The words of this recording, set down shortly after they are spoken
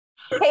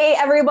Hey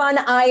everyone,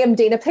 I am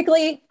Dana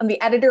Piccoli. I'm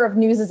the editor of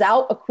News is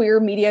Out, a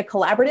queer media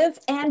collaborative,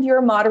 and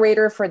your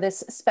moderator for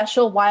this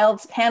special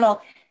Wilds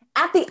panel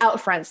at the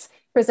Outfronts,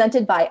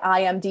 presented by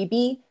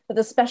IMDb, with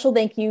a special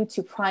thank you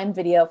to Prime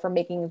Video for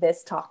making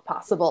this talk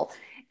possible.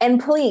 And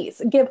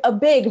please give a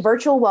big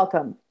virtual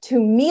welcome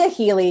to Mia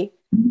Healey,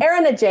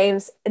 Erana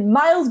James, and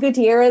Miles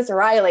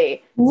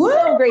Gutierrez-Riley.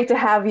 So great to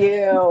have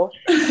you.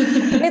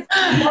 It's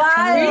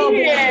wild.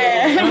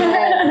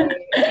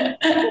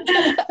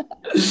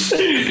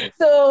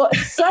 So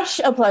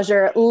such a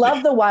pleasure.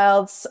 Love the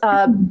Wilds.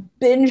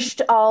 Binged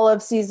all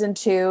of season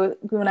 2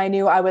 when I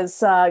knew I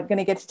was going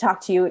to get to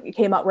talk to you. It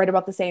came out right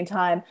about the same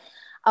time.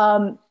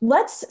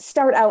 Let's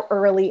start out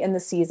early in the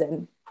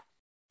season.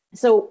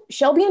 So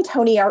Shelby and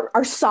Tony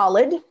are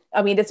solid.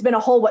 I mean, it's been a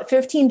whole,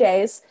 15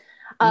 days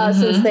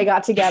since they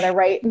got together,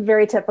 right?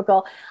 Very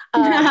typical.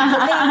 They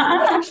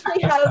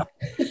actually have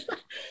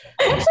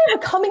a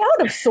coming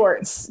out of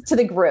sorts to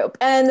the group,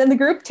 and then the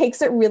group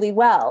takes it really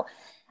well.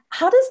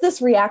 How does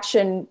this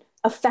reaction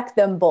affect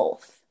them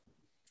both?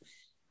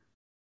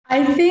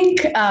 I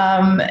think it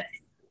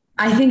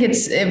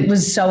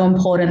was so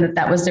important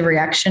that was the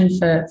reaction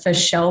for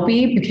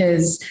Shelby,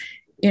 because,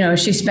 you know,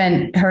 she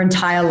spent her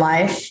entire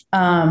life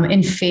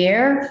in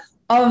fear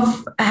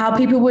of how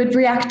people would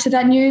react to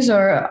that news,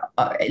 or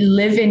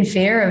live in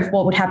fear of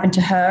what would happen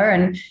to her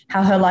and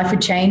how her life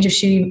would change if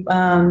she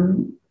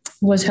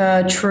was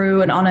her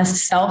true and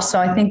honest self. So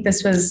I think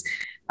this was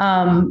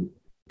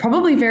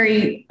probably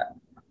very,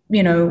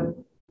 you know,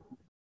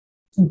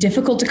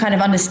 difficult to kind of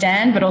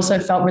understand, but also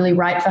felt really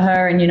right for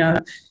her. And, you know,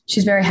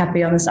 she's very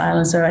happy on this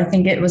island. So I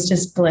think it was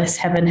just bliss,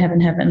 heaven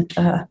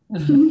for her.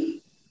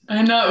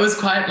 I know, it was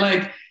quite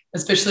like,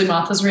 especially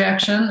Martha's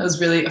reaction, it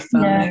was really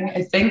affirming. Yeah.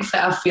 I think for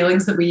our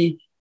feelings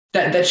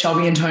that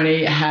Shelby and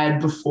Tony had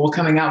before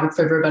coming out with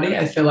everybody,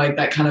 I feel like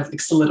that kind of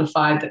like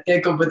solidified that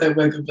they're good with it,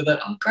 we're good with it.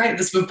 Oh, great,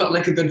 we've got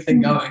like a good thing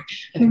going.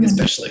 I think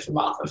especially for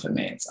Martha, for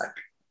me, it's like,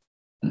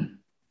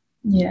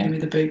 give me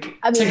the big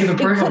tick of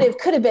approval. It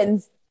could have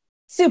been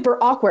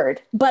super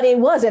awkward, but it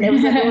wasn't.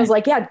 It was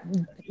like, yeah,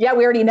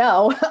 we already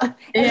know.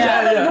 You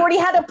already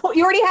had a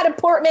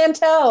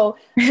portmanteau.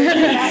 You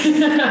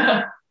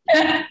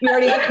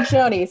already had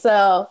Shoney,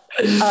 so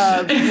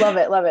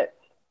love it.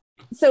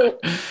 So,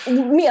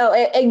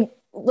 Mia,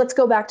 let's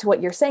go back to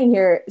what you're saying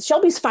here.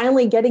 Shelby's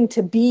finally getting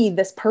to be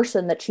this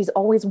person that she's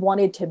always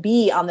wanted to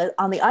be on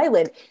the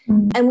island,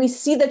 and we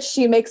see that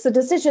she makes a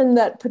decision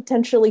that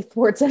potentially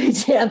thwarts any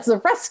chance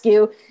of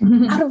rescue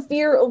out of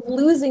fear of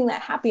losing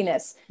that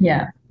happiness.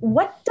 Yeah.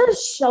 What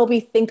does Shelby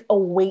think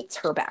awaits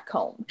her back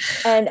home,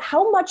 and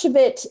how much of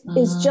it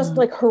is just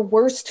like her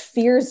worst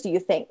fears, do you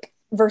think,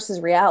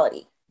 versus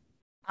reality?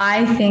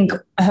 I think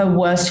her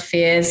worst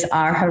fears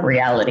are her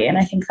reality. And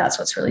I think that's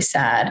what's really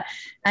sad.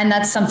 And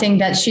that's something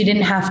that she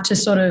didn't have to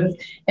sort of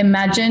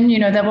imagine. You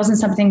know, that wasn't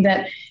something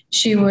that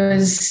she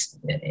was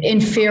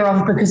in fear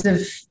of because of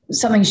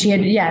something she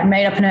had,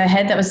 made up in her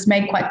head that was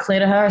made quite clear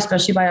to her,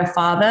 especially by her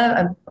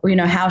father, you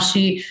know, how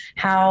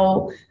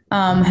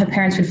her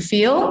parents would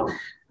feel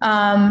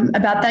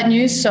about that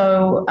news.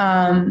 So,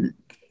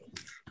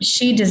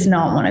 she does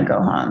not want to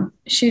go home.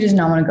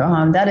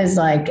 That is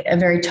like a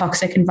very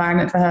toxic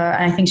environment for her.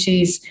 And I think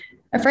she's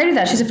afraid of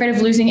that. She's afraid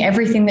of losing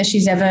everything that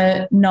she's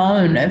ever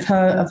known of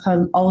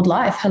her old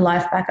life, her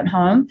life back at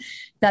home.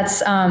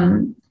 That's,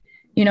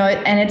 you know,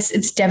 and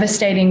it's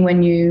devastating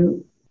when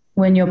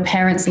your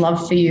parents'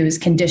 love for you is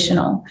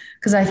conditional,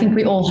 because I think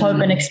we all hope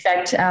and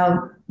expect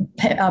our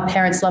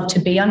parents' love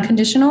to be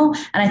unconditional.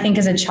 And I think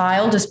as a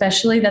child,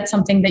 especially, that's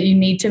something that you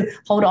need to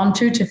hold on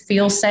to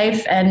feel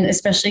safe. And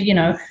especially, you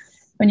know,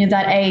 when you're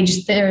that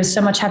age, there's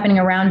so much happening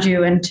around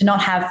you, and to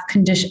not have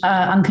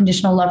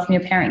unconditional love from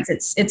your parents,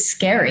 it's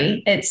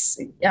scary. It's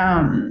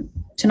to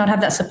not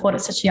have that support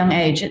at such a young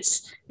age.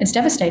 It's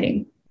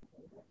devastating.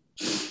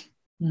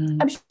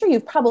 I'm sure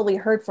you've probably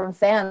heard from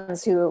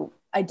fans who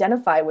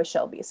identify with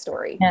Shelby's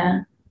story.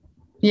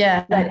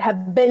 Yeah. That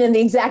have been in the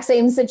exact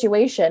same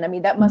situation. I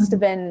mean, that must have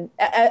been,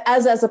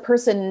 as a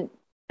person,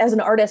 as an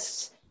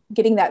artist,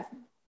 getting that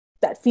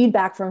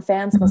feedback from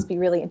fans must be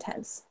really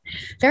intense.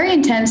 Very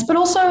intense, but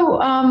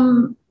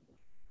also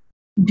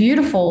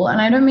beautiful. And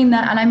I don't mean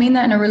that, and I mean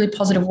that in a really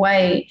positive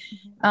way.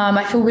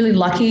 I feel really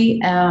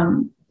lucky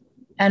and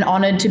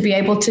honored to be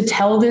able to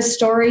tell this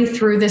story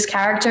through this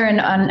character,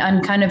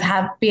 and kind of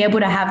be able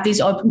to have these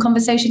open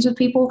conversations with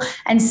people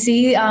and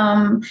see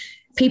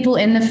people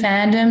in the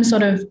fandom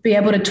sort of be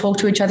able to talk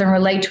to each other and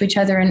relate to each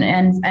other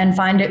and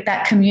find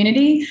that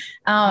community.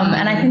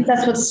 And I think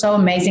that's what's so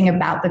amazing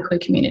about the queer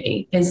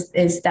community is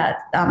that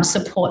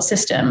support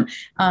system,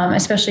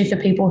 especially for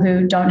people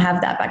who don't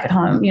have that back at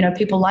home. You know,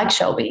 people like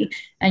Shelby,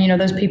 and, you know,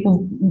 those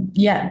people,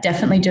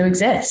 definitely do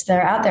exist.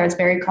 They're out there. It's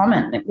very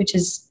common, which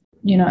is,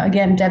 you know,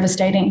 again,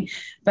 devastating.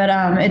 But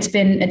it's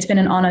been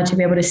an honor to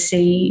be able to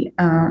see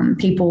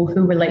people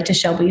who relate to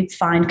Shelby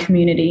find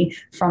community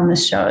from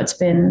this show. It's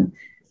been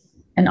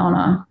an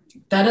honor.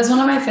 That is one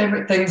of my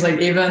favorite things.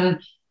 Like, even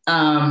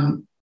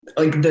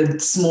like the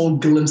small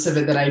glimpse of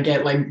it that I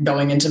get, like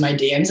going into my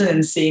DMs and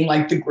then seeing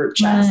like the group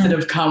chats that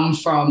have come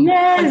from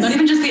like not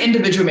even just the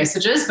individual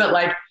messages, but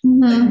like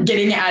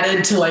getting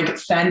added to like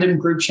fandom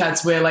group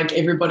chats where like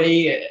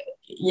everybody,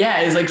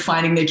 is like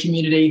finding their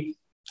community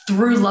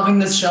through loving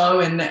this show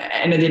and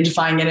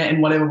identifying in it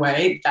in whatever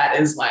way. That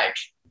is like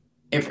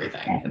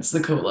everything. It's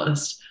the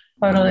coolest.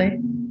 Totally.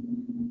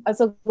 I'm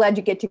so glad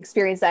you get to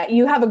experience that.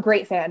 You have a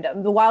great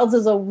fandom. The Wilds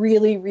is a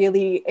really,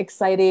 really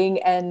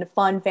exciting and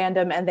fun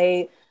fandom, and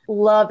they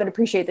love and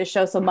appreciate this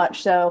show so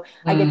much. So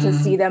I get to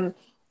see them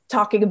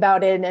talking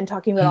about it and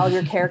talking about all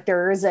your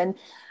characters and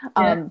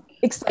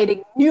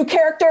exciting new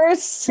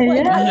characters. So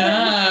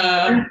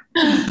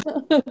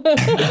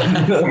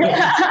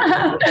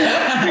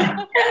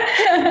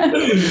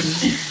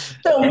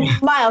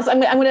Miles, I'm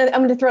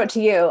gonna throw it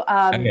to you.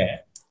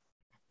 Okay.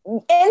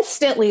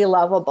 Instantly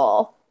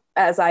lovable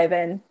as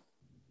Ivan.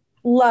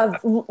 Love,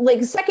 like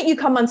the second you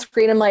come on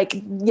screen, I'm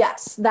like,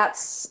 yes,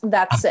 that's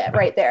it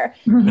right there.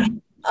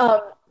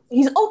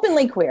 He's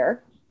openly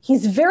queer.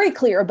 He's very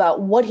clear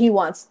about what he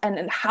wants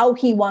and how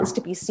he wants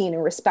to be seen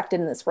and respected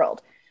in this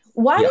world.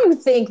 Why do you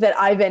think that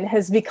Ivan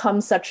has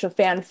become such a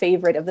fan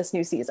favorite of this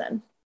new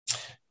season?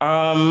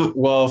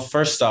 Well,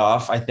 first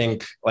off, I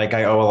think like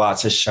I owe a lot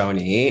to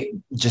Shoni,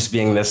 just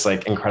being this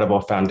like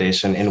incredible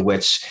foundation in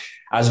which,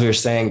 as we were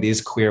saying,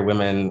 these queer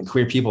women,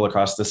 queer people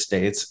across the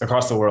states,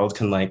 across the world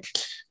can like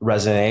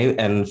resonate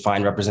and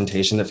find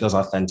representation that feels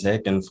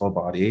authentic and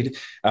full-bodied.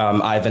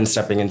 Ivan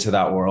stepping into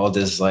that world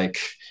is like,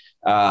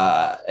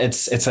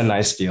 it's a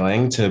nice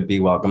feeling to be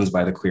welcomed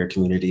by the queer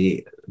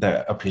community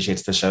that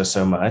appreciates the show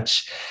so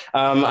much.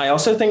 I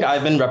also think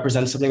Ivan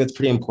represents something that's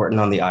pretty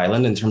important on the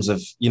island in terms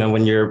of, you know,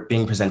 when you're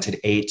being presented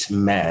 8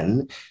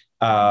 men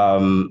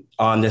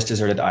on this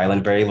deserted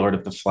island, very Lord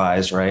of the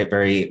Flies, right?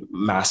 Very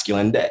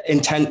masculine,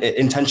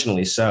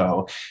 intentionally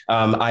so.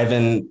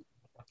 Ivan,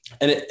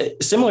 and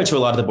similar to a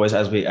lot of the boys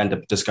as we end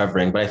up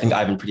discovering, but I think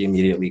Ivan pretty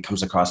immediately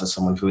comes across as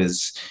someone who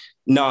is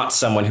not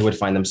someone who would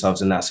find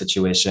themselves in that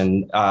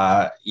situation,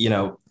 you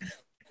know,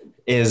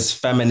 is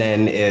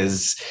feminine,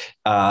 is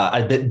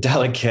a bit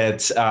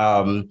delicate.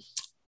 And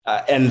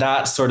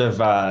that sort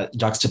of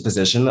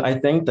juxtaposition, I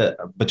think, that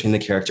between the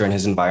character and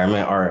his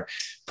environment are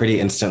pretty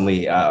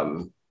instantly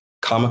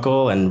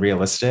comical and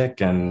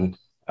realistic. And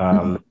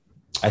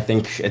I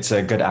think it's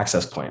a good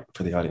access point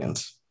for the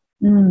audience.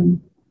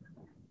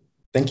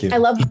 Thank you. I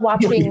love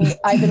watching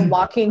Ivan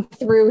walking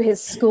through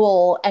his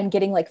school and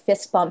getting like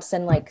fist bumps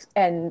and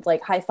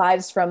like high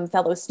fives from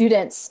fellow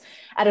students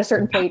at a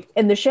certain point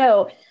in the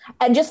show,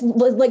 and just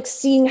like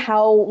seeing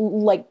how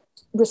like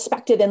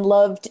respected and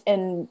loved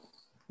and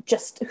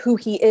just who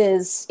he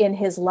is in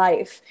his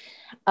life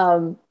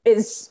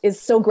is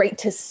so great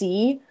to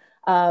see,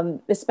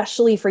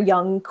 especially for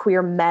young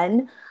queer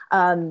men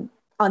on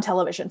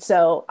television.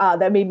 So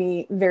that made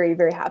me very,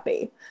 very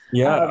happy.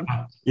 Yeah,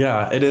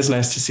 it is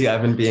nice to see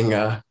Ivan being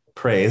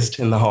praised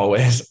in the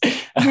hallways.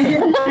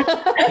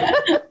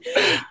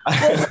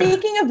 Well,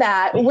 speaking of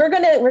that, we're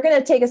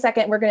gonna take a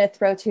second. We're gonna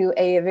throw to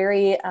a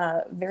very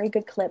very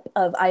good clip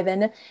of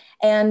Ivan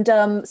and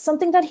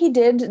something that he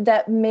did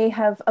that may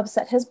have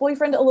upset his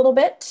boyfriend a little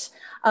bit,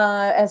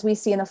 as we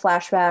see in a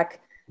flashback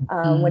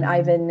when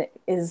Ivan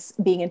is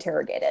being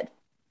interrogated.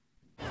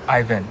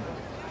 Ivan.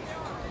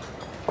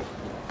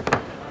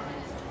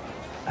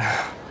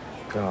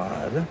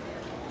 God,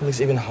 it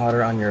looks even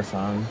hotter on your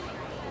phone.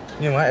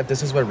 You know what? If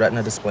this is what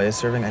Retina display is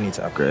serving, I need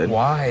to upgrade.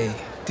 Why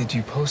did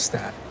you post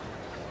that?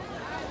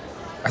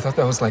 I thought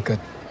that was like a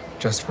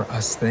just for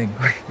us thing.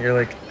 You're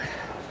like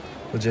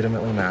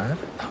legitimately mad?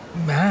 Not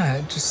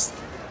mad, just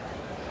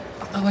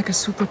not like a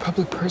super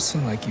public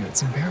person like you.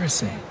 It's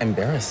embarrassing.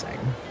 Embarrassing?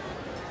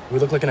 We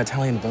look like an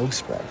Italian Vogue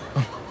spread.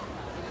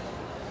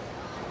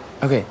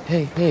 Okay,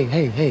 hey.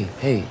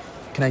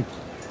 Can I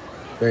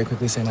very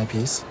quickly say my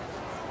piece?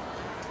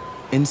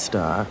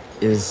 Insta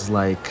is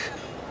like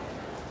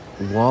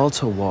wall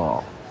to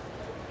wall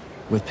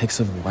with pics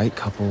of white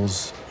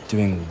couples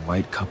doing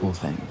white couple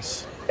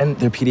things. And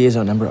their PDAs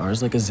outnumber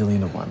ours like a zillion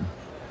to one.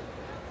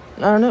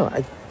 I don't know,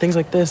 things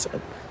like this,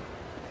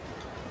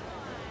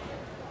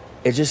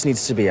 it just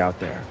needs to be out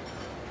there.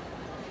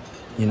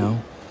 You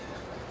know?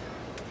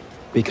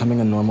 Becoming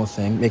a normal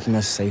thing, making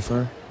us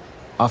safer,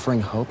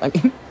 offering hope. I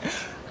mean,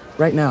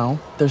 right now,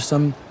 there's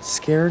some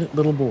scared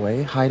little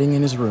boy hiding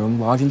in his room,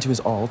 logged into his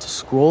alt,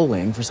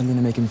 scrolling for something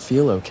to make him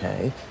feel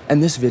okay.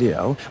 And this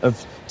video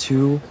of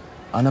 2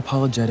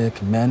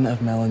 unapologetic men of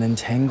melanin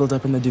tangled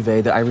up in the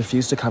duvet that I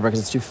refuse to cover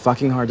because it's too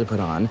fucking hard to put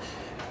on.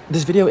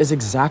 This video is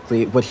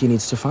exactly what he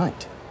needs to find.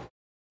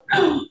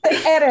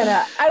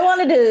 Erana, I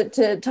wanted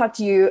to talk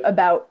to you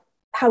about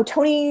how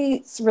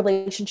Tony's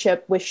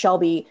relationship with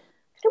Shelby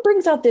kind of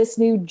brings out this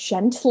new,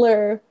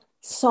 gentler,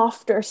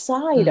 softer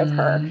side of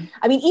her.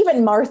 I mean,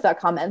 even Martha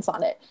comments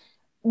on it.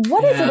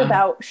 What is it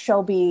about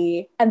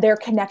Shelby and their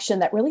connection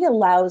that really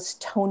allows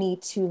Tony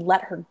to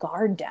let her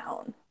guard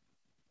down?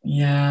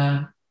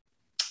 Yeah.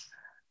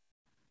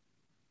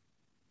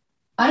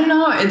 I don't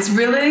know. It's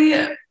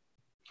really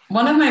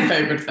one of my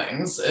favorite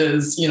things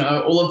is, you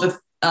know, all of the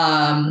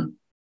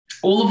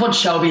all of what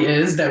Shelby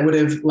is that would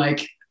have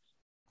like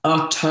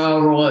irked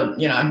her or,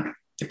 you know,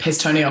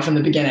 pissed Tony off in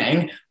the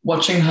beginning,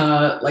 watching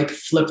her like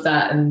flip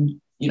that and,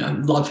 you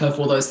know, love her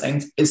for those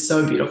things is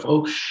so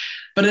beautiful.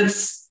 But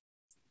it's,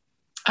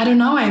 I don't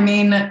know. I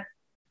mean,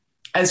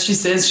 as she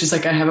says, she's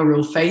like, I have a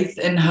real faith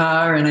in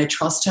her and I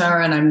trust her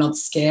and I'm not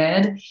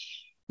scared.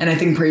 And I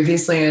think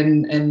previously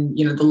and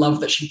you know, the love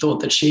that she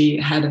thought that she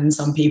had in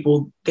some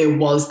people, there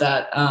was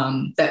that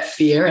that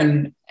fear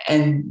and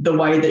the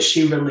way that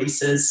she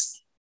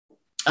releases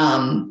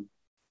to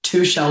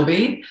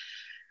Shelby.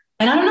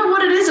 And I don't know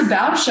what it is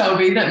about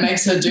Shelby that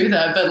makes her do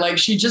that, but like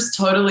she just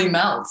totally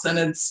melts and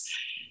it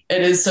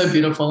is so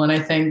beautiful. And I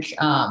think,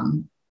 I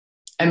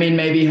mean,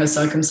 maybe her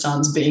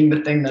circumstance being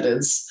the thing that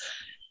is,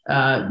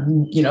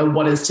 you know,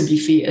 what is to be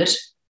feared,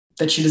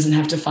 that she doesn't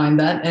have to find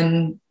that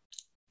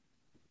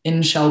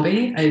in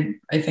Shelby.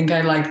 I think I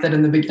like that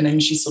in the beginning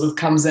she sort of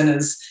comes in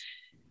as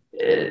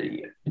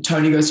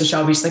Tony goes to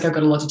Shelby, she's like, I've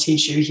got a lot to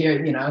teach you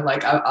here, you know,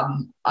 like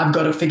I've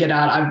got it figured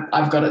out,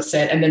 I've got it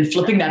set, and then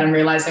flipping that and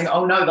realizing,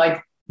 oh no,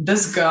 like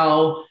this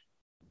girl's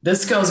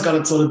got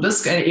it sort of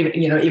this,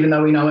 you know, even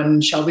though we know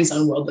in Shelby's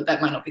own world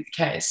that might not be the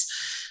case.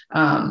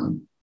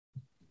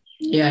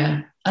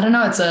 Yeah, I don't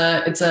know, it's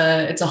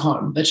a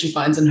home that she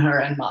finds in her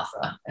and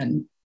Martha,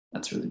 and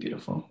that's really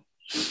beautiful.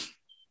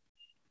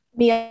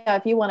 Mia,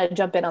 if you want to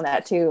jump in on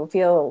that too,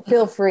 feel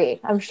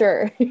free. I'm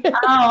sure.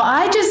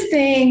 I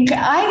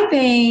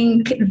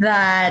think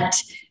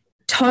that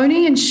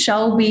Tony and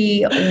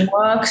Shelby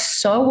work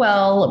so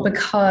well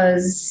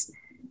because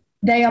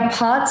they are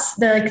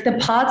they're like the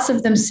parts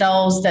of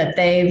themselves that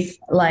they've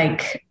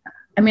like,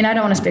 I mean, I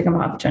don't want to speak on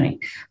behalf of Tony,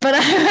 but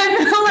I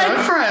feel like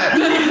go for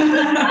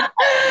it.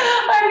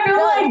 I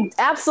feel like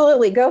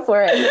absolutely go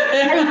for it.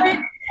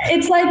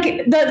 It's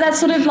like that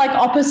sort of like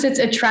opposites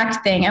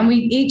attract thing. And we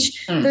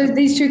each,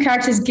 these two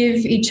characters give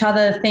each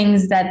other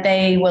things that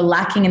they were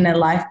lacking in their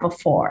life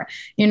before,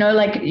 you know,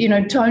 like, you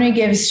know, Tony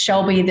gives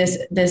Shelby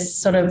this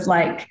sort of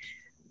like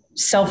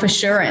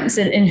self-assurance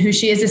in who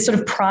she is, this sort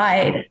of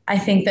pride, I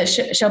think that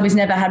Shelby's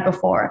never had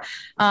before.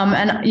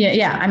 And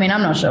yeah, I mean,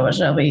 I'm not sure what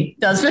Shelby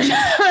does, but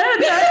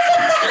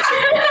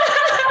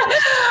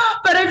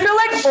but I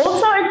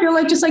feel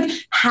like just like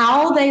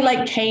how they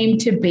like came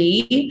to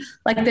be,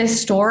 like their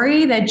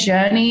story, their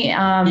journey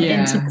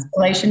into this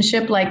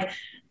relationship. Like,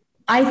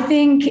 I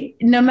think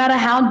no matter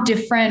how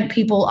different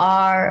people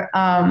are,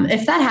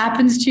 if that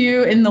happens to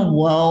you in the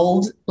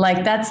world,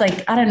 like that's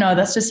like, I don't know,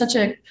 that's just such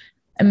a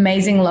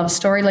amazing love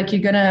story. Like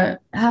you're gonna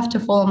have to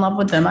fall in love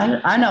with them.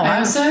 I know.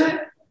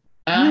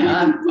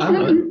 I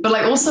would, but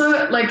like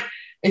also like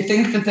I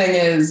think the thing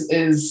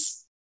is.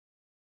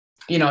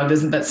 You know,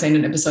 there's that scene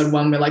in episode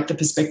 1 where like the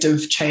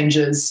perspective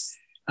changes,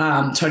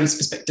 Tony's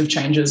perspective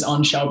changes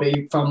on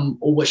Shelby from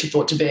all what she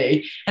thought to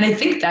be. And I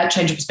think that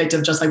change of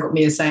perspective, just like what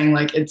Mia's saying,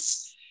 like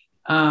it's,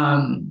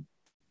 how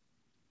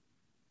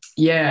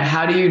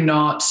do you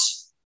not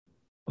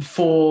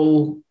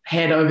fall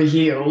head over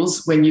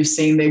heels when you've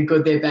seen they're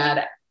good, they're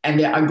bad, and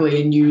they're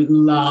ugly and you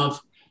love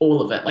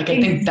all of it? Like,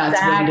 I think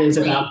that's what it is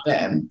about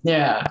them.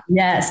 Yeah.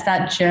 Yes,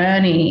 that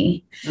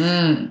journey.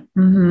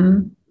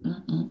 Mm-hmm.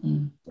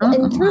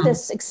 And through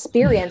this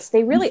experience,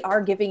 they really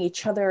are giving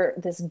each other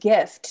this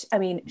gift. I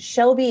mean,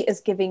 Shelby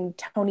is giving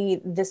Tony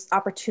this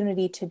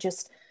opportunity to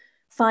just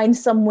find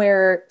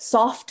somewhere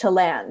soft to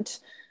land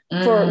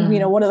for, you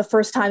know, one of the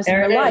first times in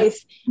her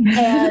life.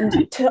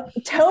 And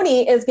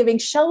Tony is giving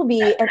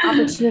Shelby an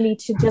opportunity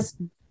to just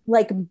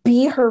like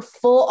be her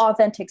full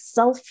authentic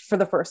self for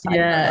the first time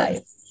in her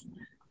life.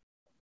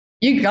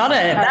 You got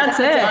it. That's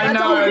it. I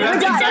know. That's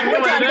exactly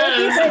what it is. Thank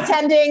you for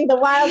attending the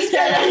Wild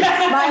Scale.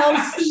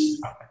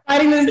 Miles,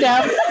 writing this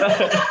down.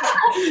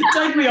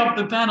 Take me off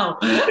the panel.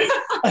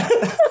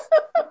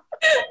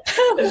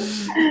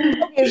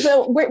 Okay,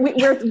 so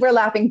we're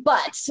laughing,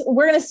 but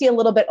we're going to see a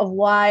little bit of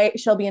why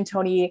Shelby and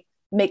Tony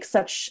make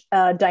such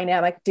a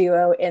dynamic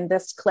duo in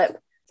this clip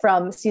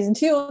from season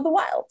 2 of The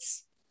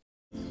Wilds.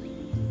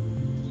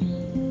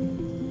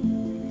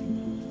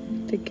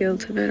 The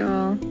guilt of it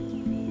all.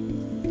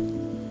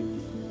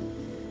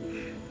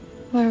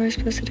 What are we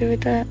supposed to do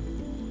with that?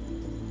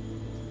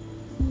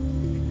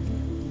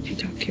 Did you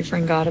talk to your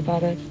friend God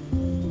about it?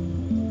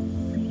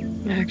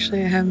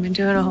 Actually, I haven't been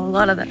doing a whole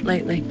lot of that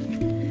lately.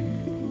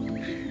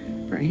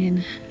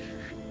 Brain.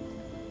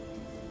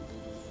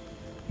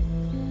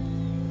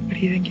 What do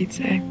you think he'd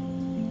say?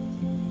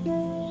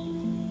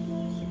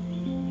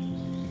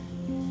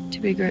 To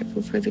be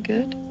grateful for the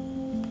good?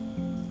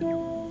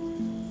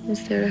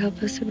 Is there to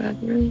help us survive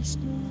the rest?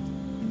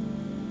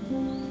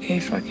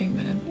 Hey, fucking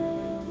man.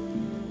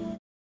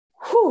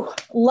 Whew,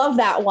 love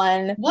that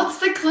one. What's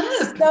the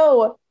clip?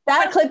 So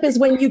that clip is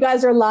when you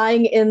guys are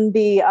lying in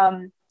the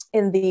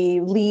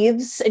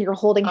leaves and you're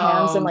holding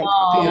hands and like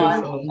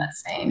beautiful.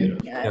 That's same.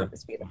 Yeah,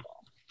 it's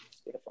beautiful.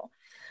 It's beautiful.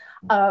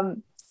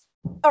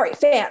 All right,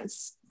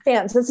 fans.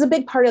 This is a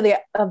big part of the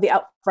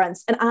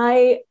Outfronts, and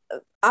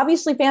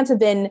obviously fans have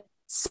been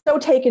so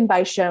taken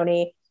by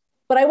Shoni,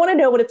 but I want to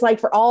know what it's like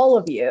for all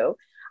of you.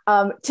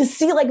 To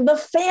see like the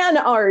fan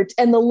art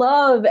and the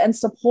love and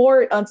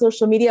support on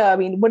social media. I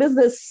mean, what is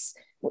this?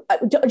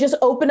 Just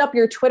open up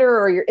your Twitter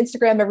or your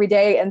Instagram every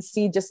day and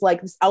see just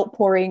like this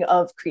outpouring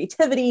of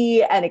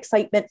creativity and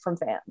excitement from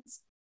fans.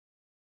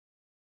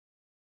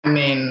 I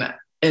mean,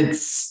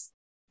 it's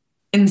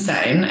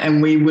insane.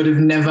 And we would have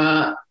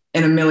never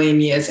in a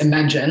million years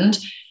imagined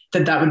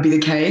that that would be the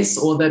case,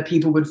 or that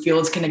people would feel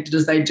as connected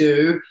as they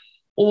do.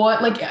 Or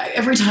like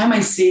every time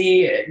I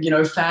see,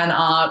 fan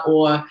art,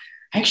 or I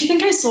actually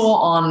think I saw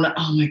on,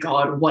 oh my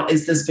God, what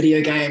is this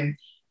video game?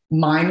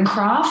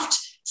 Minecraft.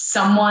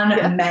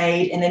 Someone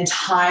made an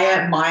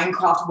entire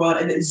Minecraft world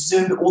and it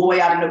zoomed all the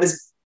way out and it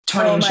was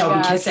Tony and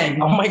Shelby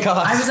kissing. Oh my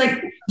God. I was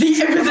like,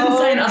 it was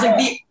insane. I was like,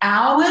 the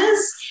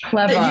hours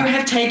that you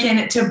have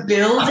taken to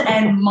build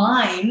and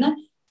mine,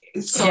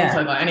 it's so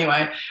clever.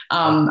 Anyway,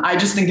 I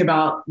just think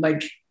about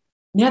like,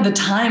 the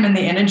time and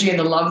the energy and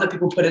the love that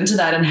people put into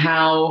that, and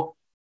how,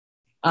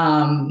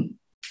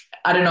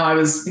 I don't know, I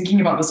was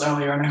thinking about this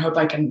earlier and I hope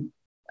I can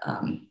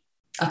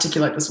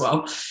articulate this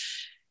well.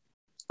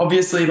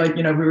 Obviously, like,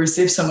 we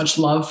receive so much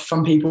love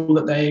from people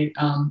that they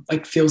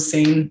feel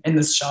seen in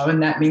this show,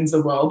 and that means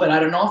the world. But I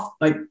don't know if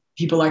like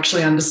people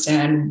actually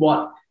understand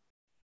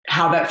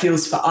how that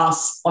feels for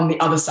us on the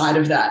other side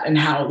of that, and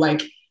how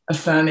like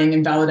affirming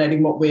and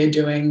validating what we're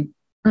doing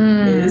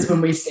is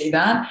when we see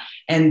that.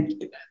 And,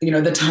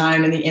 the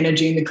time and the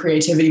energy and the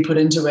creativity put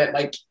into it.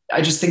 Like,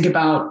 I just think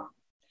about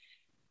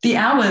the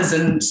hours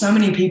and so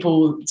many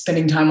people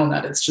spending time on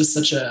that. It's just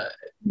such a,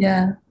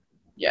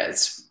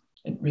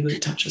 it really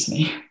touches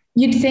me.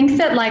 You'd think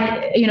that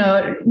like,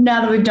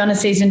 now that we've done a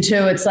season 2,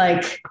 it's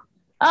like,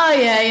 oh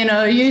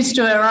yeah, used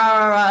to it,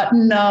 rah, rah, rah.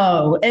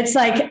 No, it's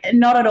like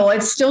not at all.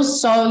 It's still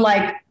so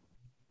like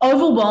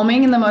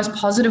overwhelming in the most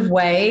positive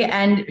way.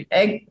 And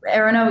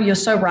Erana, you're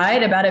so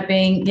right about it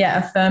being,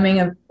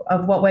 affirming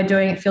of what we're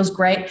doing. It feels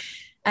great.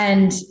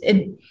 And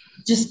it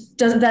just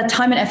does, that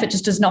time and effort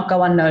just does not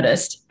go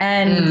unnoticed,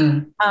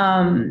 and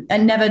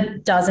never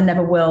does and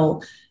never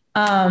will.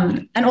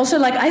 And also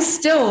like I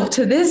still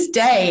to this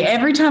day,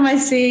 every time I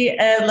see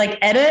a like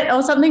edit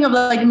or something of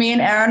like me and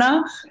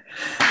Erana,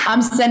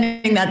 I'm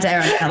sending that to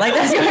Erana. Like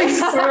that's going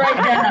right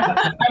now.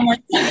 I'm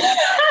like,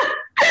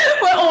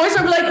 we're always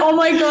like, oh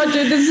my God,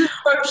 dude, this is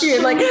so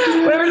cute. Like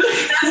we're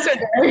obsessed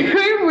with it. We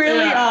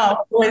really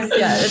are.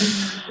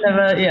 It's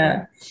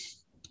never,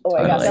 Oh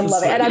my gosh, I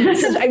love it.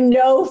 And I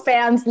know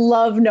fans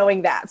love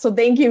knowing that. So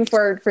thank you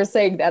for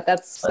saying that.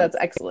 That's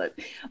excellent.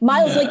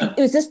 Miles, like,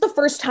 is this the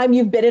first time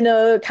you've been in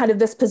a kind of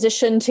this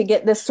position to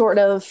get this sort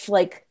of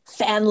like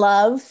fan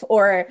love,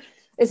 or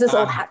is this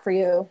old hat for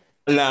you?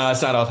 No,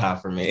 it's not old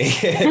hat for me.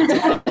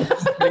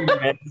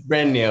 It's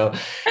brand new.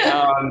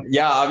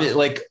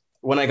 Like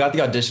when I got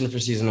the audition for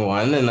season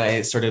 1 and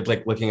I started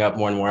like looking up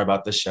more and more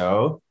about the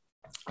show,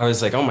 I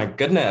was like, oh my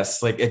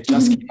goodness, like it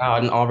just came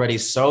out and already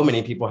so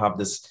many people have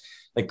this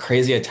like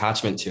crazy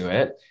attachment to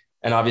it.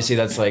 And obviously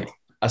that's like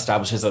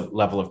establishes a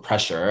level of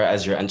pressure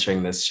as you're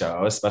entering this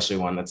show, especially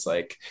one that's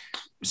like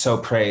so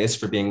praised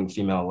for being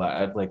female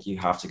led. Like you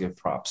have to give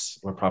props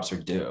where props are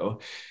due.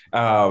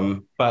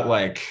 But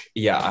like,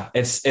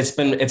 it's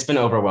been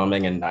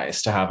overwhelming and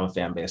nice to have a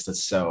fan base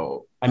that's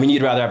so, I mean,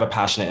 you'd rather have a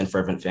passionate and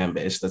fervent fan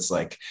base that's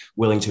like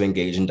willing to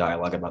engage in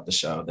dialogue about the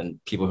show than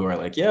people who are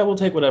like, yeah, we'll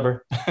take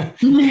whatever.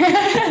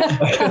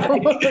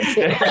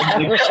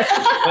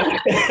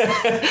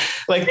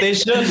 Like they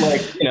should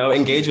like,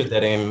 engage with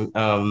it in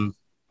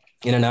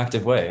an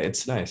active way.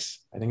 It's nice.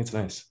 I think it's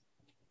nice.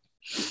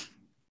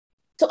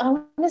 So I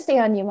want to stay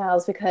on you,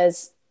 Miles,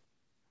 because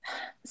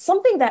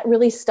something that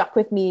really stuck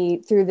with me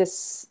through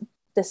this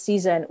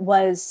season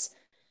was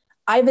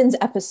Ivan's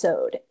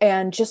episode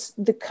and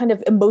just the kind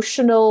of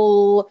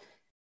emotional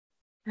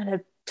kind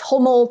of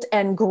tumult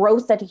and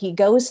growth that he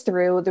goes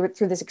through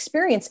this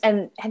experience,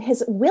 and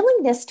his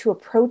willingness to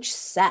approach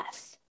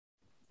Seth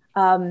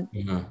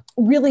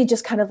really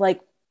just kind of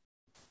like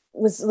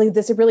was like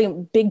this really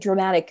big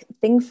dramatic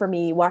thing for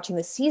me watching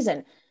this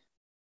season.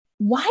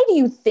 Why do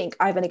you think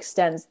Ivan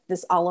extends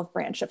this olive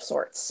branch of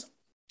sorts?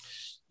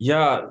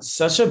 Yeah,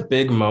 such a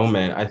big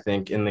moment, I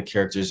think, in the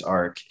character's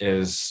arc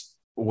is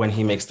when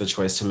he makes the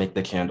choice to make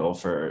the candle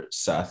for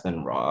Seth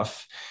and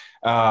Rolf.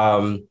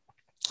 I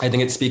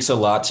think it speaks a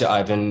lot to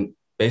Ivan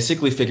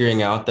basically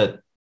figuring out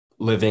that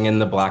living in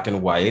the black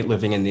and white,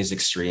 living in these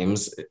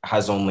extremes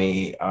has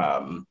only,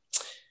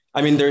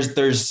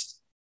 there's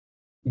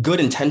good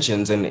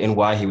intentions in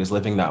why he was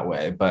living that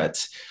way.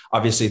 But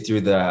obviously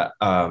through the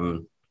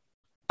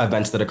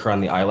events that occur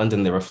on the island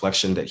and the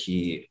reflection that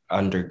he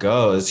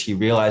undergoes, he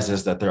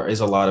realizes that there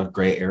is a lot of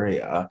gray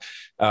area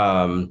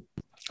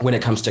when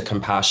it comes to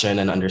compassion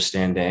and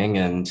understanding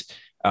and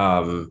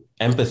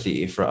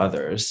empathy for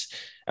others.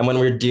 And when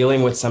we're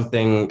dealing with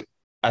something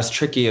as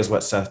tricky as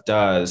what Seth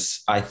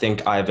does, I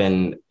think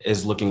Ivan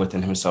is looking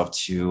within himself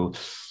to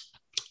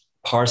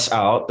parse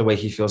out the way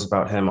he feels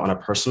about him on a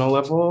personal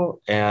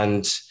level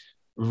and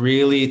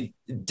really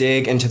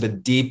dig into the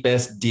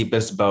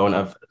deepest bone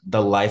of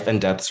the life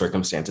and death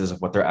circumstances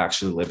of what they're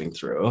actually living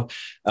through.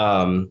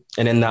 And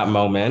in that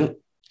moment,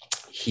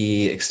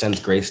 he extends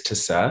grace to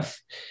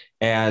Seth,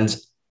 and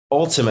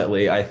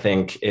ultimately, I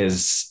think,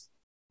 is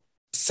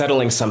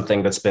settling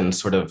something that's been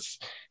sort of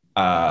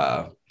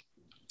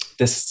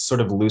this sort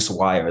of loose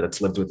wire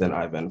that's lived within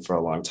Ivan for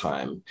a long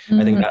time.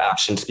 I think that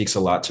action speaks a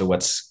lot to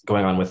what's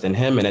going on within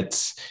him. And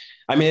it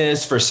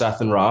is for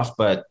Seth and Rolf,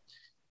 but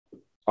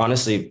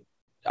honestly,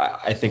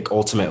 I think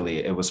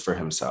ultimately it was for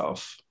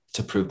himself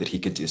to prove that he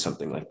could do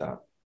something like that.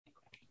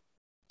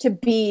 To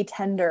be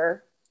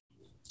tender.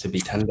 To be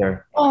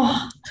tender.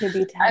 Oh, to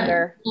be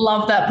tender. I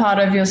love that part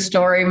of your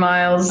story,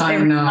 Miles. I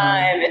Every know.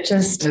 time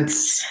it's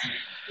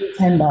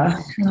tender.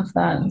 I love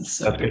that. It's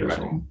so That's good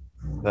writing.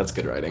 That's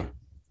good writing.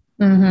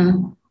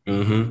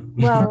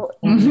 Well,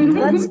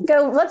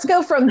 let's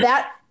go from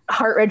that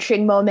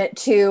heart-wrenching moment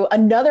to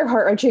another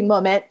heart-wrenching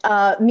moment.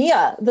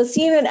 Mia, the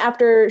scene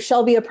after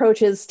Shelby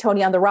approaches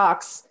Tony on the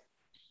rocks,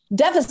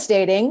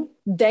 devastating.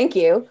 Thank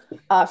you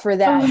for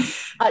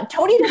that.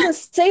 Tony doesn't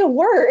say a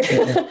word.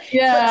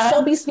 Yeah. But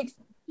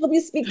Shelby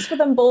speaks for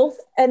them both,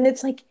 and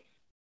it's like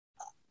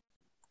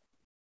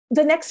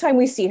the next time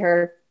we see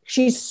her,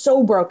 she's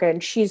so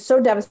broken. She's so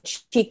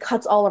devastated. She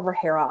cuts all of her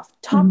hair off.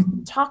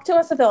 Talk to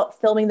us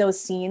about filming those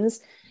scenes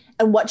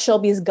and what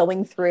Shelby's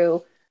going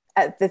through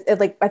I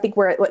think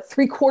we're at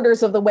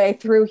 3/4 of the way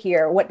through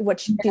here. What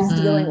she's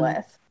dealing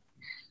with.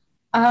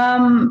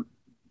 I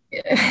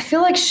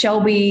feel like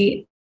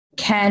Shelby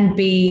can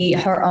be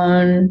her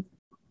own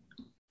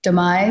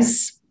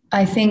demise.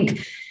 I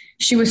think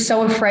she was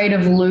so afraid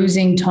of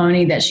losing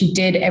Tony that she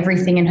did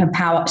everything in her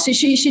power. So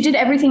she did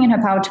everything in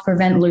her power to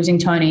prevent losing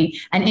Tony.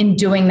 And in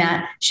doing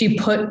that, she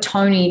put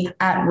Tony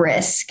at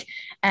risk.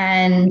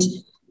 And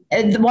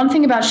the one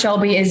thing about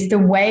Shelby is the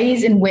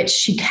ways in which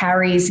she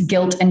carries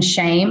guilt and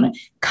shame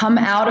come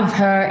out of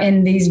her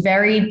in these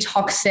very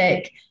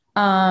toxic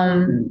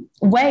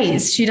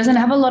ways. She doesn't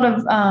have a lot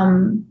of,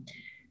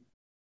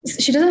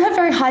 she doesn't have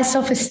very high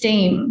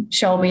self-esteem,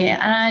 Shelby,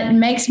 and it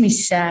makes me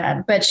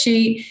sad. But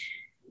so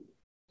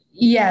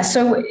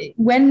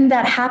when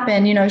that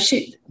happened,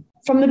 she,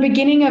 from the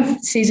beginning of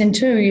season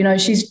 2,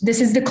 this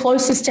is the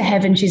closest to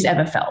heaven she's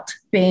ever felt,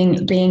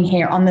 being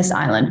here on this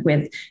island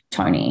with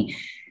Tony.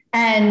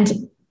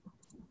 And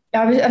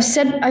I've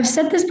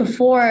said this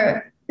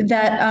before,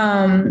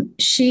 that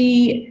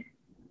she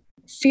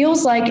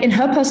feels like in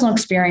her personal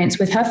experience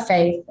with her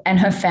faith and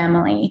her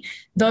family,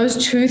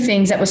 those two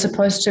things that were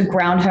supposed to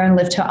ground her and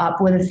lift her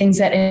up were the things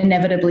that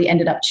inevitably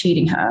ended up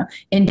cheating her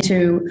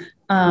into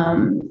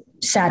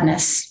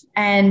sadness.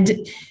 And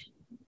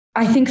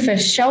I think for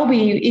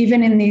Shelby,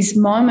 even in these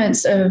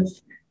moments of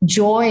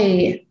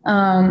joy,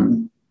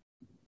 and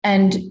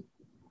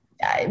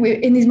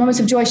in these moments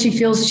of joy, she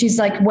feels she's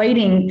like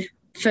waiting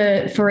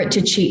for it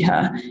to cheat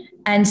her.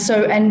 And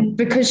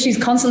because she's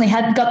constantly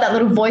got that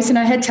little voice in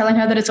her head telling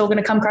her that it's all going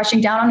to come crashing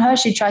down on her,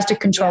 she tries to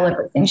control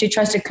everything. She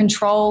tries to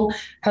control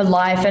her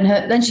life,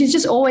 and she's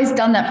just always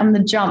done that from the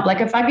jump. Like,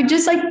 if I could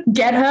just like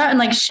get her and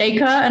like shake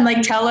her and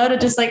like tell her to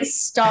just like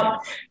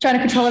stop trying to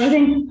control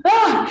everything.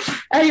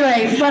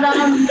 Anyway, but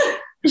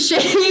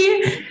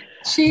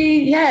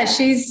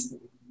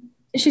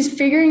she's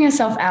figuring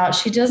herself out.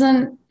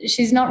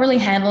 She's not really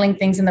handling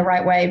things in the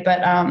right way.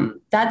 But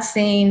that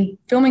scene,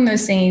 filming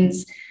those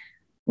scenes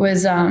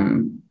was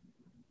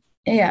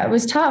it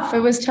was tough. It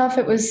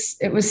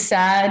was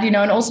sad, and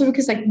also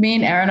because like me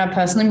and Erana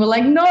personally were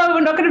like, no, we're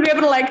not going to be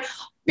able to like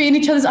be in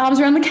each other's arms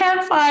around the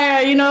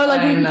campfire,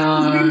 like we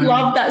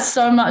loved that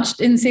so much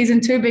in season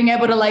 2, being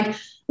able to like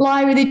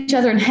lie with each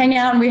other and hang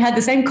out, and we had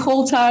the same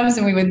call times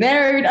and we were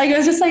there. Like, it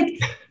was just like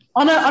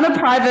on a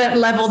private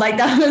level, like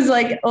that was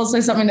like also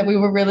something that we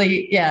were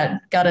really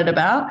gutted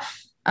about.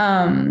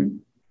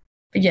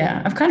 But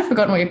yeah, I've kind of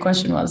forgotten what your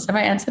question was. Have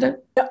I answered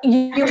it?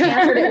 You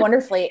answered it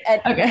wonderfully.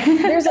 And okay.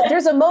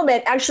 there's a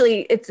moment,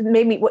 actually, it's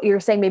made me, what you were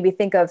saying made me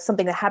think of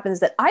something that happens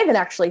that Ivan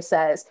actually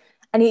says.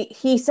 And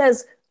he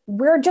says,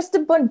 we're just a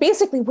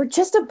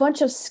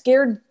bunch of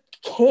scared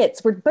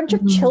kids. We're a bunch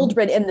of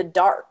children in the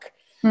dark.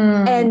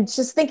 And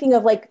just thinking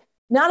of like,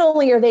 not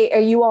only are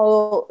you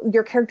all,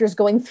 your characters,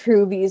 going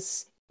through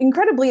these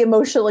incredibly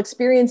emotional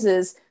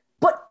experiences,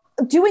 but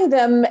doing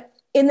them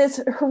in this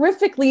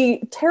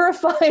horrifically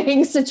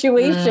terrifying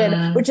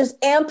situation, which just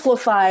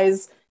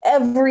amplifies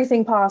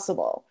everything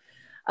possible.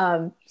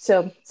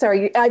 So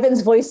sorry,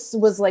 Ivan's voice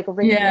was like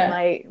ringing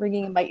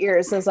in my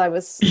ears as I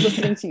was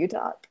listening to you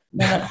talk.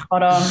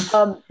 Hold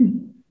on.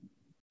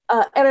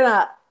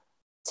 Erana,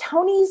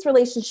 Tony's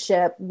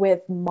relationship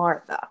with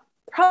Martha,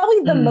 probably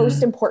the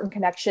most important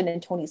connection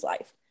in Tony's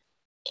life.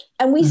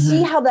 And we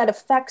see how that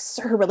affects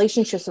her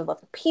relationships with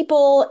other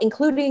people,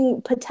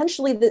 including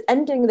potentially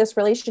ending this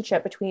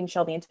relationship between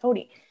Shelby and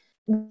Tony.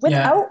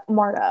 Without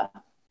Marta,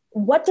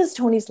 what does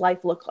Tony's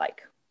life look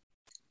like?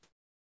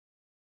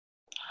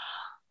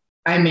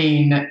 I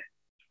mean,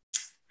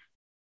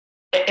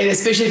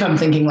 especially if I'm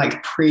thinking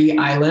like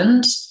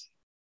pre-island,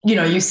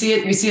 you see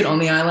it on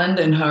the island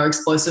in her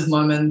explosive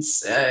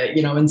moments,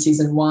 in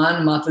season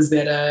 1, Martha's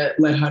there to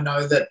let her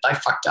know that I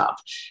fucked up.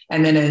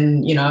 And then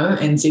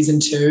in season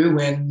 2,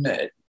 when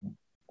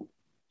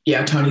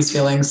Tony's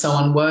feeling so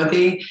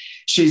unworthy.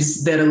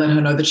 She's there to let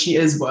her know that she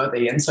is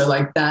worthy. And so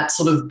like that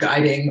sort of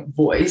guiding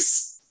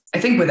voice, I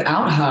think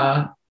without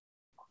her,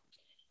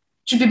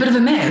 she'd be a bit of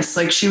a mess.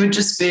 Like she would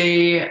just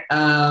be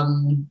a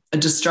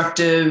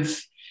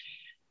destructive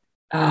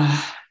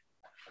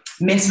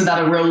mess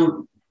without a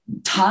real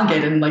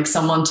target and like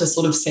someone to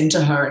sort of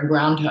center her and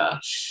ground her.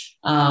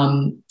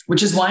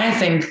 Which is why I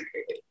think,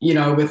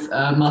 with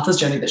Martha's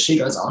journey that she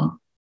goes on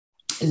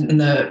in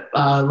the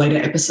later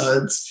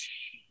episodes,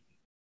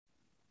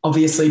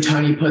 obviously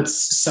Tony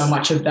puts so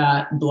much of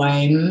that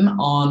blame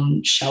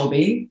on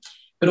Shelby,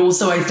 but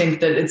also I think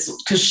that it's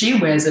because she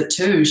wears it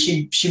too.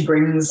 She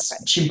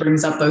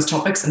brings up those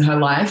topics in her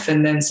life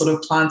and then sort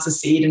of plants a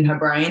seed in her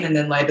brain, and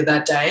then later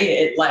that day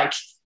it like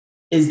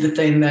is the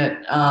thing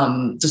that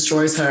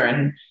destroys her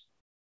and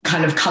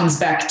kind of comes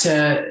back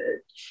to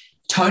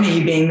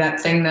Tony being that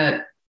thing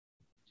that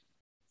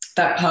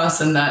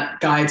person that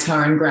guides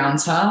her and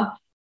grounds her.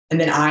 And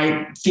then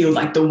I feel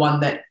like the one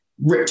that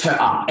ripped her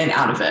up and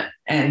out of it.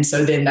 And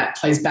so then that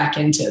plays back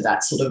into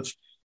that sort of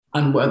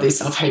unworthy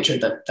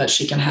self-hatred that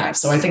she can have.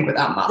 So I think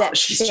without Martha, that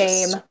she's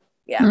shame. just,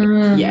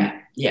 Yeah.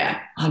 Yeah,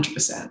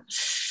 100%.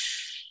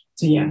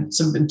 So yeah,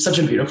 such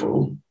a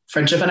beautiful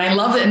friendship. And I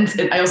love it.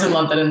 And I also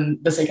love that in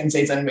the second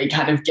season, we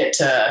kind of get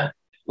to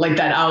like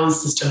that our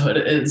sisterhood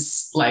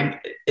is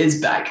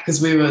back,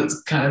 because we were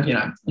kind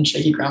of, on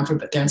shaky ground for a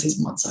bit there in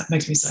season 1. So it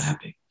makes me so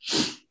happy.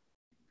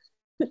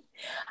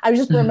 I was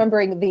just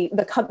remembering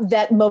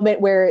that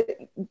moment where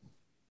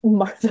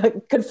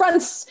Martha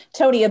confronts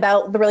Tony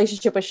about the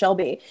relationship with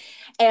Shelby,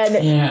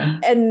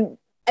 and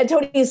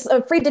Tony's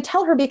afraid to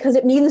tell her because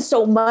it means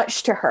so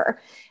much to her.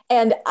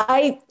 And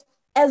I,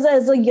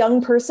 as a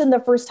young person, the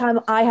first time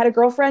I had a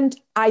girlfriend,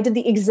 I did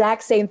the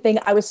exact same thing.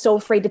 I was so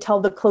afraid to tell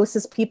the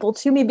closest people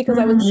to me because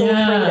I was so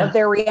afraid of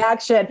their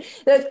reaction.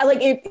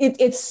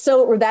 It's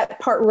so, that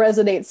part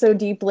resonates so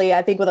deeply,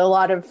 I think, with a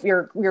lot of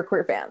your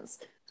queer fans.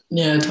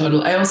 Yeah,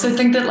 totally. I also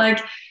think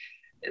that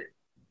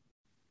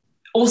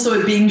also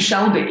it being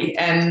Shelby,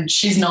 and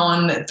she's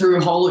known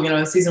through whole,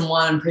 season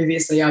 1 and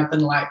previously I've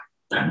been like,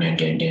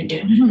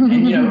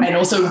 and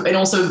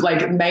also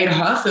like made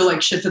her feel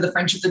like shit for the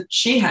friendship that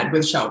she had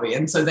with Shelby.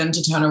 And so then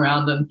to turn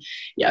around and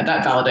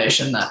that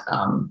validation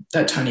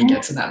that Tony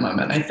gets in that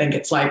moment, I think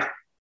it's like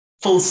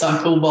full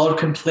circle, world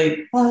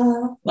complete.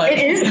 Like it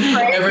is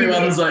crazy.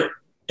 Everyone's like,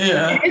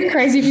 it is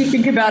crazy if you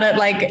think about it,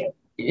 like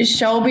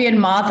Shelby and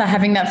Martha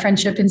having that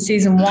friendship in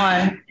season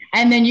 1,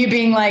 and then you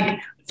being like,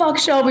 fuck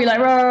Shelby, like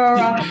rah, rah,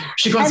 rah.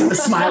 She goes with a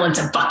smile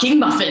into fucking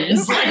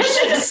muffins. Like,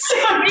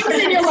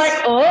 and you're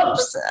like,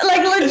 oops,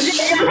 like legit.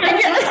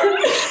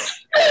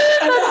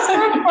 That's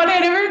so funny. I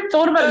never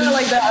thought about it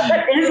like that.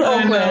 That is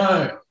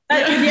awkward.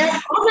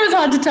 Also it's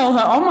hard to tell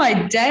her. Oh my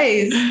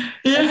days.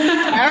 Yeah.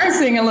 It's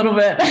embarrassing a little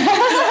bit.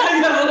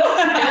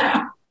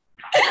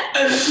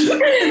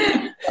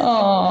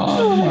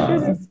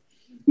 Oh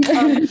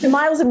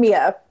Miles and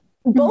Mia,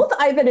 both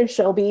Ivan and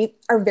Shelby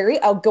are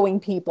very outgoing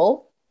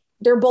people.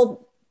 They're both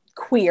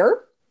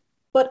queer,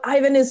 but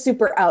Ivan is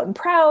super out and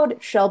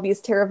proud. Shelby is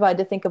terrified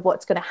to think of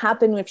what's going to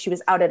happen if she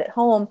was outed at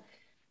home.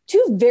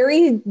 Two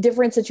very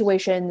different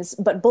situations,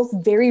 but both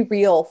very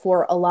real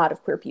for a lot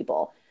of queer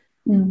people.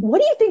 What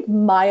do you think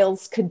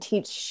Miles could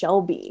teach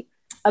Shelby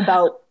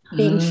about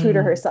being true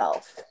to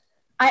herself?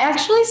 I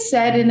actually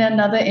said in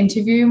another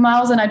interview,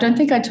 Miles, and I don't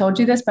think I told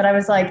you this, but I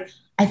was like,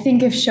 I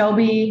think if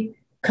Shelby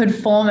could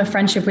form a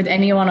friendship with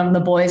anyone on the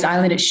boys'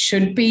 island, it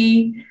should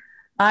be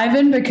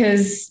Ivan,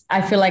 because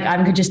I feel like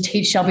Ivan could just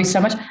teach Shelby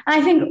so much. And I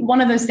think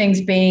one of those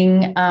things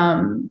being,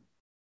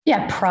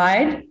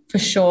 pride for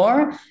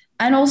sure.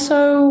 And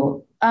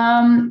also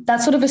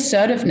that sort of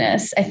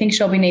assertiveness I think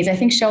Shelby needs. I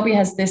think Shelby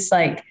has this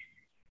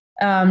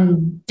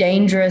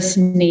dangerous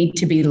need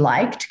to be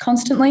liked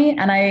constantly.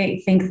 And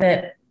I think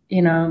that,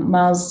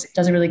 Miles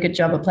does a really good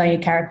job of playing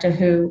a character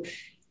who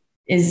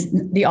is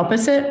the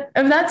opposite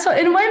of that. So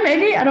in a way,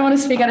 maybe, I don't want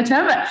to speak out of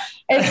turn, but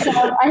it's,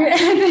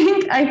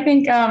 I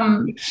think,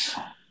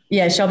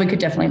 Shelby could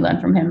definitely learn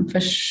from him for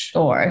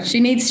sure. She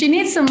needs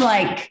some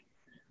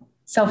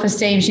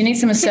self-esteem. She needs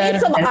some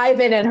assertiveness. She needs some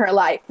Ivan in her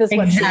life. Is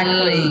what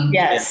exactly.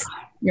 Yes,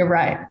 you're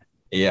right.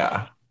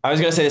 Yeah. I was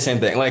going to say the same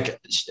thing. Like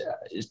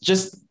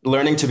just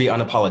learning to be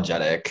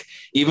unapologetic,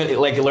 even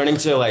like learning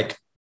to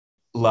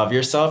love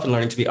yourself and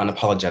learning to be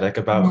unapologetic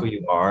about who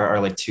you are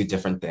like two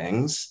different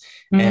things.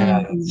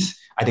 And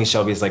I think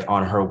Shelby's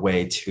on her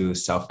way to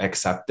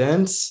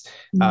self-acceptance.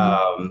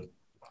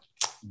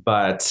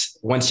 But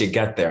once you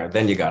get there,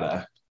 then you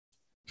gotta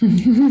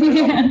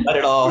let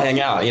it all hang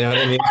out. You know what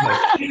I mean?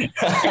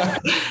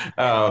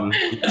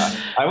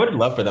 I would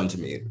love for them to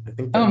meet. I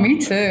think me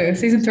too.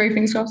 Season 3,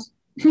 fingers crossed.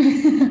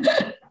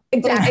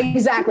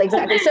 Exactly.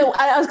 So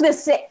I was going to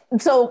say,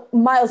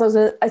 Miles,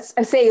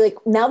 I say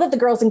now that the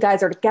girls and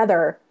guys are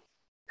together,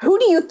 who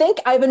do you think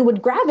Ivan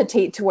would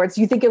gravitate towards?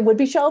 Do you think it would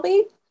be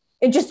Shelby?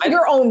 And just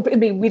your own, I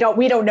mean, we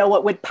don't know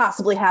what would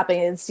possibly happen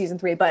in season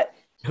 3, but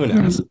who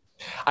knows?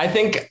 I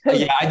think,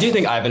 I do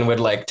think Ivan would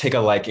take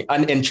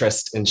an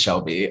interest in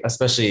Shelby,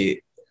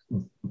 especially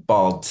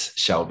bald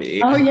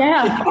Shelby. Oh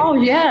yeah. Oh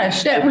yeah.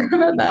 Shit. We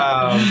remember that.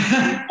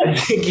 I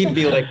think he'd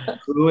be like,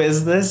 who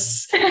is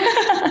this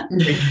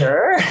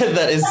creature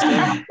that is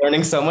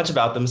learning so much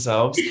about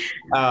themselves?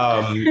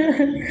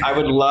 I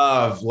would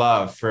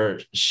love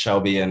for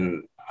Shelby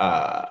and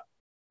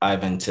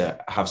Ivan to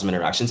have some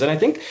interactions. And I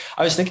think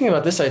I was thinking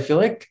about this. I feel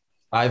like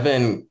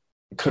Ivan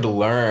could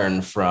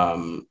learn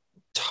from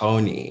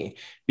Tony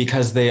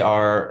because they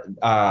are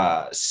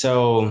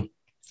so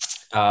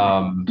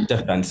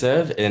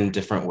defensive in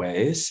different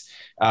ways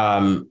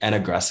and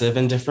aggressive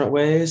in different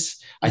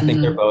ways. I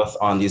think they're both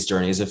on these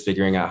journeys of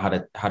figuring out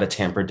how to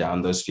tamper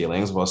down those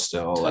feelings while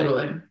still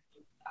like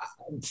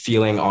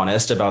feeling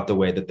honest about the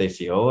way that they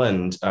feel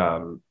and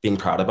being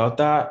proud about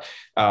that.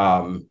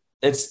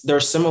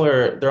 They're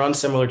on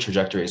similar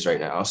trajectories right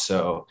now.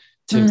 So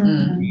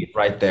to be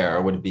right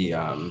there would be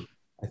I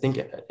think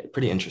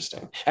pretty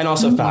interesting. And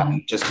also fat,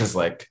 just because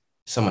like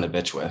someone to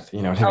bitch with,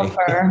 you know what I mean?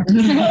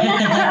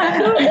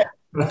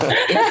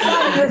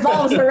 It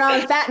revolves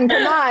around fat, and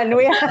come on,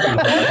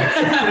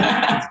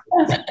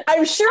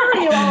 I'm sure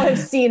you all have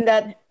seen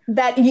that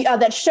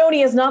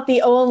Shoni is not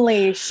the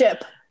only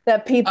ship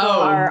that people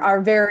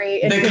are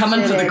very interested in. They're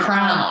coming for the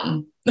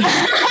crown.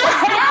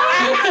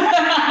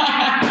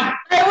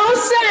 I will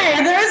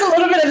say there is a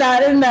little bit of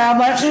that in there,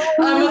 but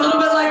I'm a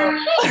little bit like.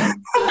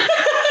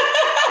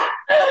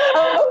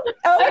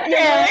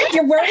 Okay,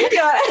 you're working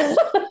on.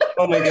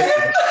 Oh my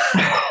god.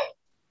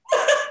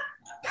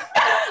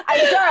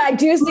 I'm sorry, I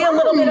do see a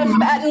little bit of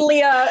Fat and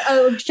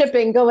Leah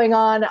shipping going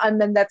on, and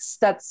then that's.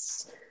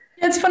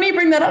 It's funny you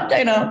bring that up,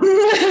 Dana.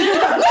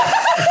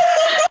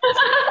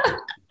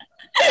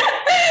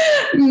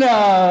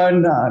 No.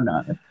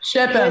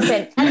 Shipping.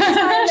 Listen,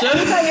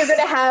 anytime you're going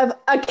to have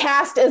a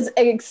cast as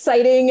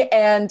exciting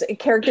and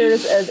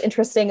characters as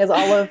interesting as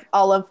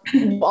all of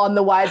On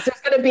the Wives,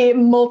 there's going to be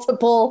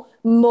multiple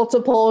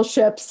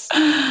ships.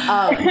 But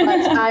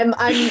I'm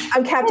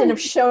captain of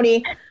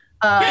Shoni.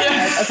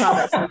 I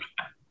promise.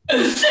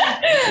 I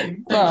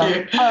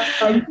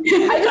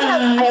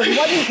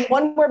have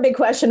one more big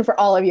question for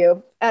all of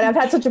you, and I've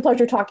had such a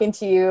pleasure talking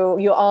to you.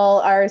 You all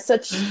are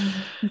such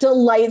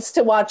delights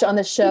to watch on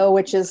the show,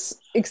 which is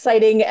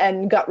exciting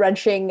and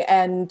gut-wrenching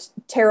and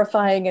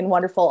terrifying and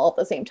wonderful all at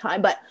the same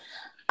time. But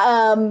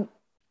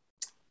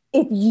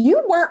if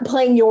you weren't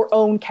playing your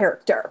own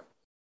character,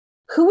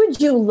 who would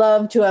you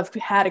love to have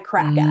had a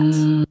crack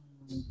at?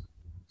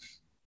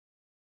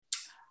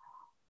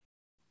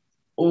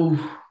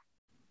 Oh,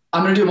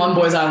 I'm going to do one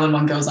boys island,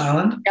 one girls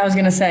island. I was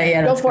going to say,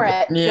 yeah. Go for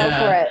it. Yeah. Go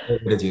for it. I'm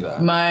gonna do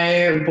that.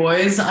 My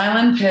boys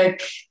island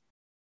pick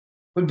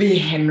would be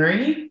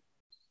Henry.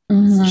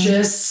 It's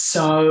just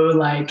so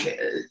like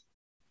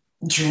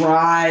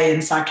dry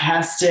and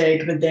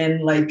sarcastic, but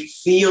then like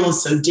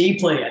feels so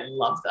deeply. I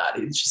love that.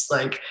 He's just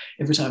like,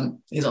 every time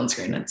he's on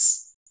screen, I'd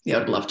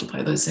love to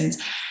play those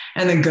scenes.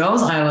 And then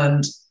girls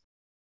island,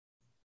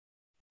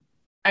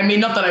 I mean,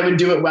 not that I would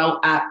do it well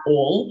at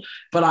all,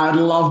 but I'd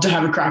love to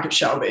have a crack at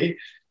Shelby.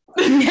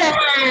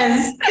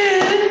 Yes.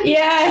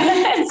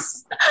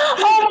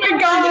 Oh my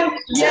god.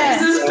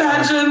 Yes. Texas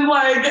pageant,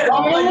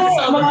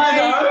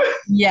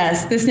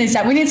 Yes, this needs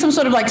to. We need some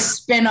sort of like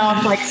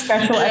spin-off, like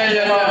special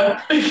episode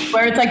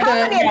where it's like how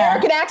many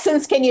American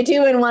accents can you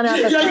do in one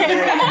episode?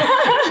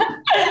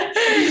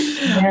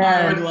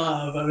 I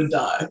would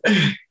die.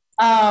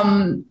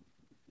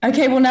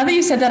 Okay, well, now that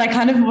you said that, I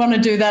kind of want to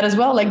do that as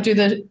well. Like do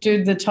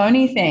the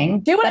Tony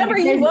thing. Do whatever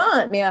you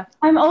want, Mia.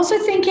 I'm also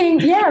thinking,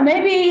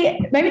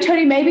 maybe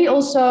Tony, maybe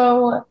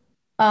also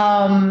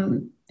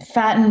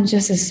Fatten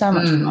just is so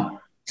much fun.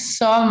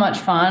 So much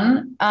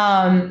fun.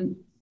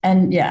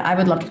 And yeah, I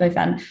would love to play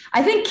Fatten.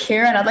 I think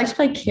Kieran, I'd like to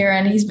play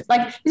Kieran. He's a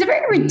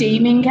very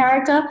redeeming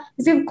character.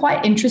 He's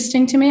quite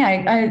interesting to me.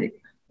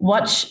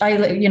 Just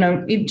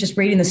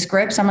reading the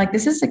scripts, I'm like,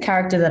 this is a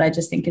character that I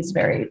just think is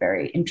very,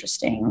 very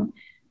interesting.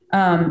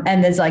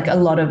 And there's like a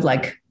lot of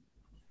like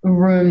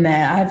room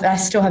there. I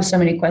still have so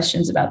many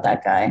questions about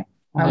that guy.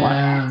 I'd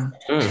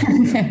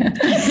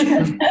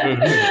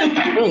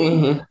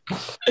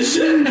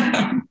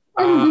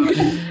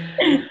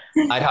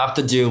have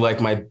to do like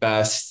my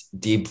best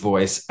deep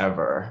voice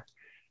ever,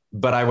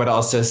 but I would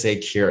also say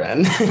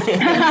Kieran.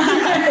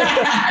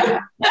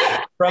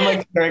 From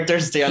a character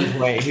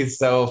standpoint, he's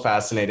so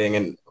fascinating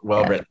and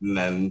well written,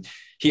 and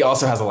he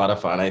also has a lot of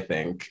fun, I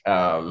think.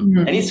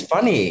 And he's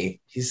funny.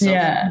 He's so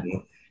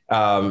funny.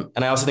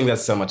 And I also think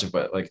that's so much of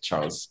what like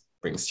Charles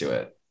brings to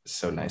it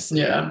so nicely.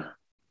 Yeah.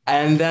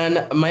 And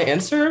then my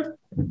answer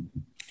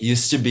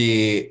used to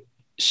be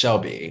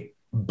Shelby,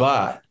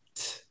 but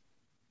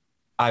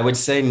I would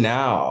say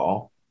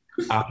now,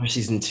 after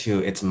season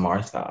 2, it's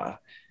Martha.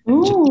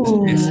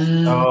 It's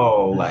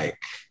so like,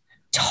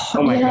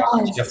 oh my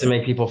gosh, you have to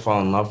make people fall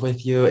in love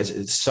with you.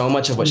 It's so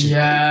much of what she's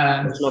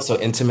doing, so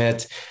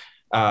intimate,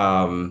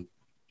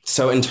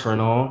 so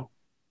internal,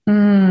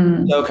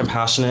 so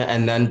compassionate,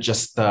 and then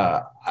just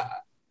the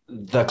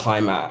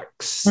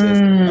climax is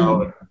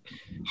so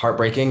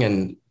heartbreaking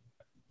and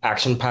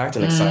action-packed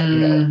and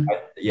exciting.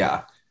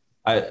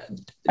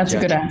 That's a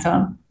good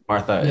answer.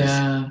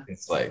 Martha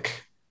is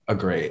like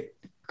Great.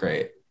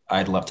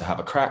 I'd love to have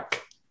a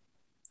crack.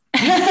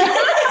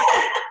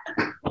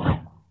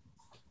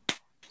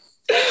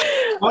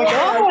 Oh my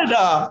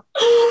God.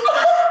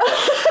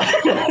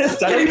 Is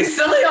that Getting okay?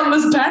 silly on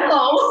this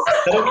panel. Is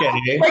that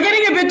okay? We're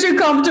getting a bit too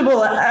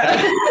comfortable.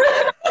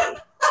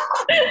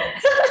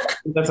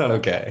 That's not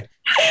okay.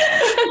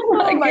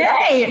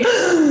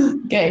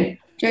 Okay.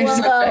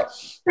 Well,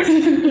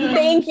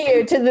 thank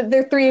you to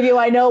the three of you.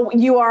 I know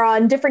you are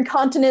on different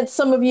continents,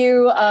 some of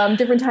you,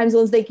 different time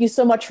zones. Thank you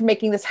so much for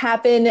making this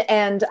happen.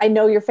 And I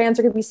know your fans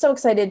are going to be so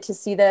excited to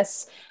see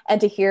this and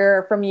to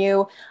hear from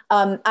you.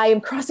 I am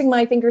crossing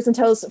my fingers and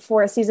toes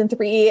for season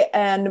 3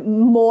 and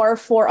more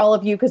for all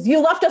of you, because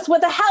you left us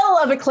with a hell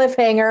of a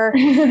cliffhanger.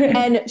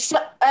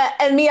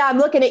 And Mia, I'm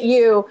looking at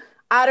you.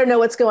 I don't know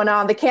what's going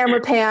on. The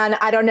camera pan,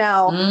 I don't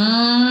know.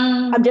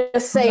 I'm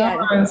just saying.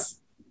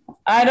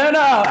 I don't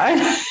know.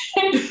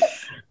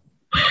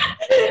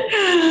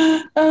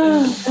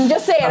 I'm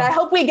just saying, I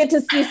hope we get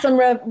to see some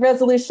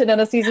resolution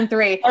in a season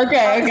 3.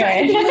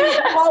 Okay.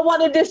 You all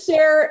wanted to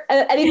share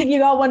anything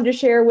you all wanted to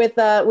share with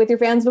your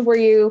fans before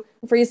you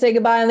say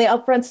goodbye on the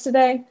Outfronts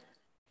today?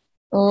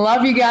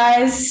 Love you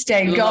guys.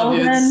 Stay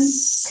golden.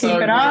 So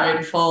Keep it up.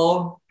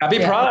 grateful. Happy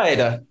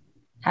Pride.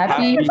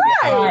 Happy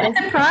Pride. Is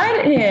it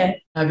Pride here?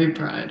 Happy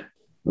Pride.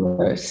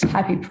 Gross.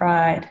 Happy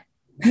Pride.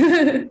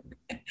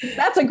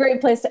 That's a great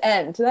place to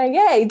end.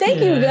 Yay.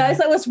 Thank you guys.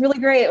 That was really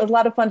great. It was a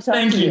lot of fun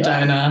talking to you. Thank you,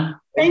 Dinah.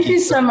 Thank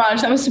you so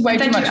much. That was way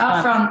too much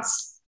fun.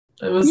 Outfronts.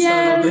 It was so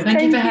lovely.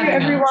 Thank you for having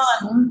us.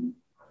 Everyone.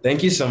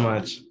 Thank you so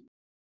much.